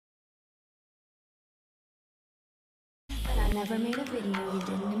Never made a video you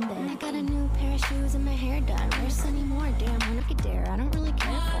didn't embed. I got a new pair of shoes and my hair done. Where's any more? Damn, when I get there, I don't really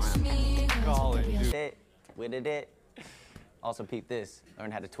care for them. Colin, dude. It, witted it. Also peep this.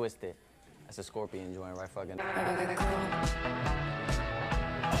 Learn how to twist it. That's a scorpion joint right fucking.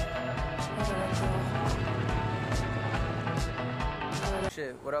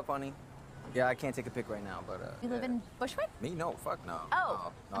 Shit, what up, honey? Yeah, I can't take a pic right now, but You live in Bushwick? Me? No, fuck no.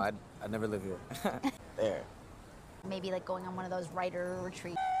 Oh. No, I'd never live here. There. Maybe like going on one of those writer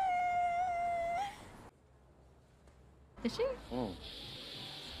retreats. Is she? Mm.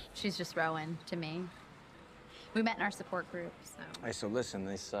 She's just Rowan to me. We met in our support group, so. Hey, so listen,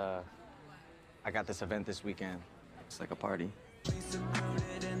 this, I got this event this weekend. It's like a party.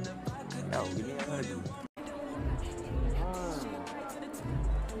 Yo, give me a hug.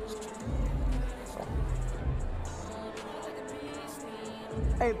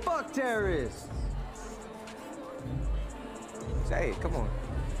 Hey, fuck terrorists! Hey, come on.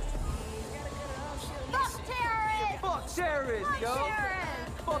 Fuck terrorists! Fuck terrorists, Fuck yo!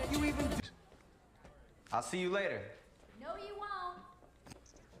 terrorists! Fuck you even. I'll see you later. No, you won't.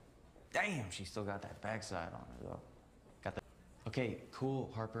 Damn, she still got that backside on her though. Got the. Okay, cool,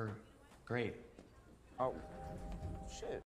 Harper. Great. Oh, shit.